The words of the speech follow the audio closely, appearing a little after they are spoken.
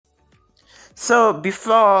So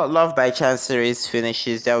before Love by Chance series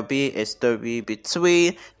finishes, there will be a story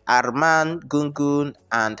between Arman, Gungun,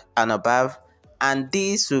 and Anubhav. And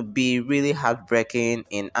this will be really heartbreaking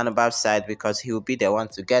in Anubhav's side because he will be the one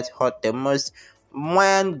to get hurt the most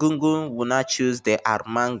when Gungun will not choose the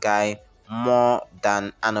Arman guy more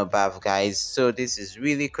than Anubhav, guys. So this is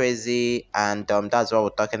really crazy, and that's what we're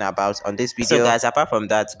talking about on this video. So guys, apart from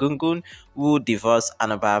that, Gungun will divorce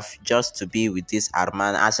Anubhav just to be with this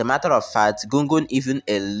Arman. As a matter of fact, Gungun even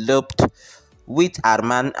eloped with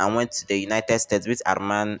Arman and went to the United States with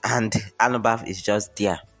Arman, and Anubhav is just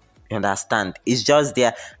there. You understand? It's just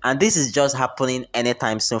there, and this is just happening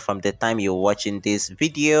anytime soon from the time you're watching this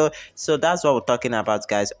video. So that's what we're talking about,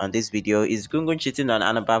 guys, on this video. Is Gungun cheating on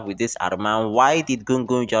Anubhav with this Arman? Why did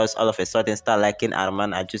Gungun just all of a sudden start liking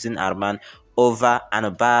Arman and choosing Arman over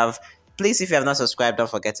Anubhav? Please, if you have not subscribed, don't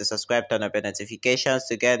forget to subscribe, turn on the notifications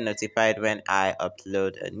to get notified when I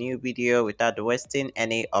upload a new video. Without wasting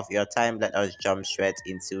any of your time, let us jump straight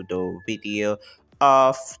into the video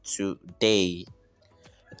of today.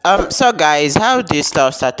 So guys, how this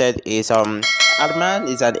stuff started is Arman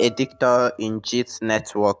is an editor in JIT's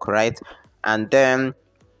network, right? And then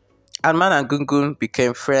Arman and Gungun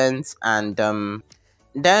became friends, and then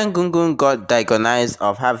Gungun got diagnosed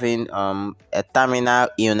of having a terminal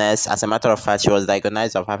illness. As a matter of fact, she was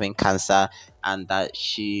diagnosed of having cancer and that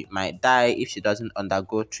she might die if she doesn't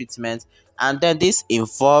undergo treatment. And then this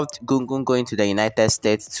involved Gungun going to the United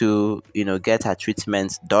States to, get her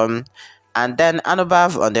treatment done. And then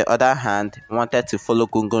Anubhav, on the other hand, wanted to follow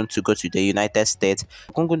Gungun to go to the United States.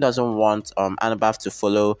 Gungun doesn't want Anubhav to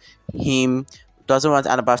follow him, doesn't want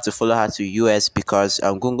Anubhav to follow her to US because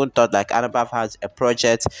Gungun thought like Anubhav has a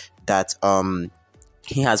project that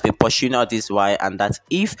he has been pursuing all this while, and that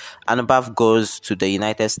if Anubhav goes to the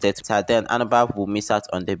United States, then Anubhav will miss out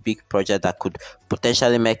on the big project that could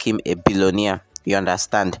potentially make him a billionaire. You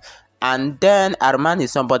understand? And then Arman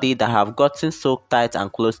is somebody that have gotten so tight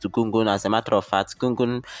and close to Gungun. As a matter of fact,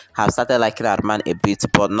 Gungun have started liking Arman a bit,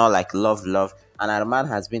 but not like love. And Arman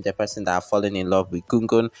has been the person that have fallen in love with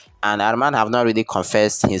Gungun. And Arman have not really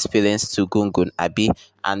confessed his feelings to Gungun, Abi.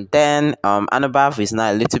 And then Anubhav is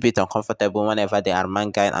now a little bit uncomfortable whenever the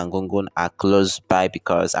Arman guy and Gungun are close by,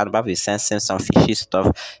 because Anubhav is sensing some fishy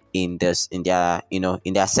stuff in their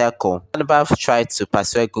circle. Anubhav tried to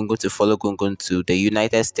persuade Gungun to follow Gungun to the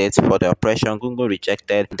United States for the operation. Gungun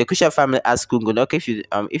rejected. The Kusha family asked Gungun, okay,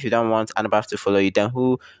 if you don't want Anubhav to follow you, then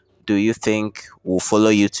who do you think will follow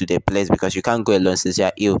you to the place, because you can't go alone since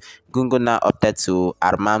you're ill? Gungun now opted to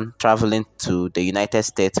Arman traveling to the United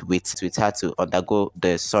States with her to undergo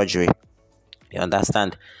the surgery. You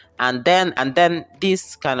understand? And then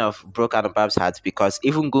this kind of broke Anubhav's heart, because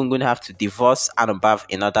even Gungun have to divorce Anubhav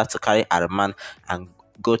in order to carry Arman and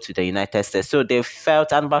go to the United States. So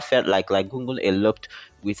Anubhav felt like Gungun eloped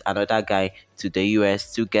with another guy to the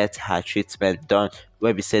US to get her treatment done,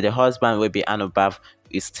 where we say the husband will be Anubhav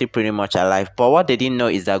is still pretty much alive. But what they didn't know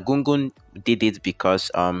is that Gungun did it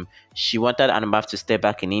because she wanted Anubhav to stay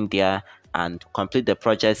back in India and complete the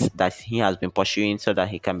projects that he has been pursuing so that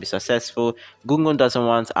he can be successful. Gungun doesn't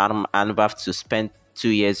want Anubhav to spend 2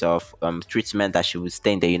 years of treatment, that she will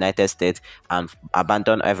stay in the United States and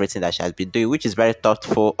abandon everything that she has been doing, which is very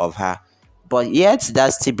thoughtful of her. But yet,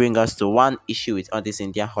 that still brings us to one issue with all this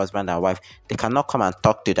Indian husband and wife. They cannot come and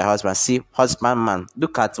talk to the husband. See, husband, man,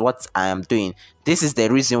 look at what I am doing. This is the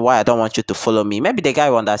reason why I don't want you to follow me. Maybe the guy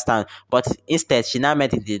will understand. But instead, she now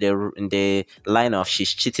met in the line of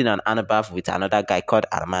she's cheating on Anubhav with another guy called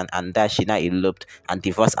Arman. And that she now eloped and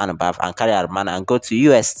divorced Anubhav and carry Arman and go to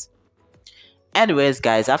US. Anyways,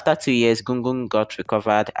 guys, after 2 years, Gungun got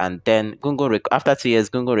recovered, and then after 2 years,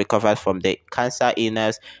 Gungun recovered from the cancer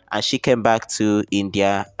illness, and she came back to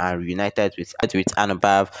India and reunited with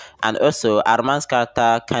Anubhav. And also, Arman's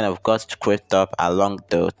character kind of got scraped up along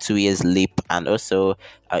the 2 years leap, and also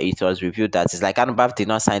it was revealed that it's like Anubhav did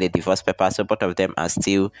not sign the divorce paper, so both of them are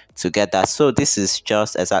still together. So this is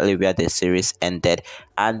just exactly where the series ended.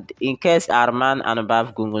 And in case Arman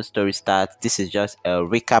Anubhav Gungun story starts, this is just a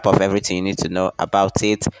recap of everything you need to know about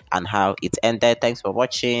it and how it ended. Thanks for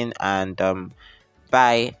watching, and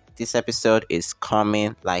bye. This episode is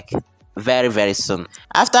coming like very, very soon.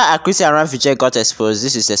 After Akriti and Vijay got exposed,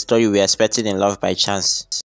 this is a story we are expecting in Love by Chance.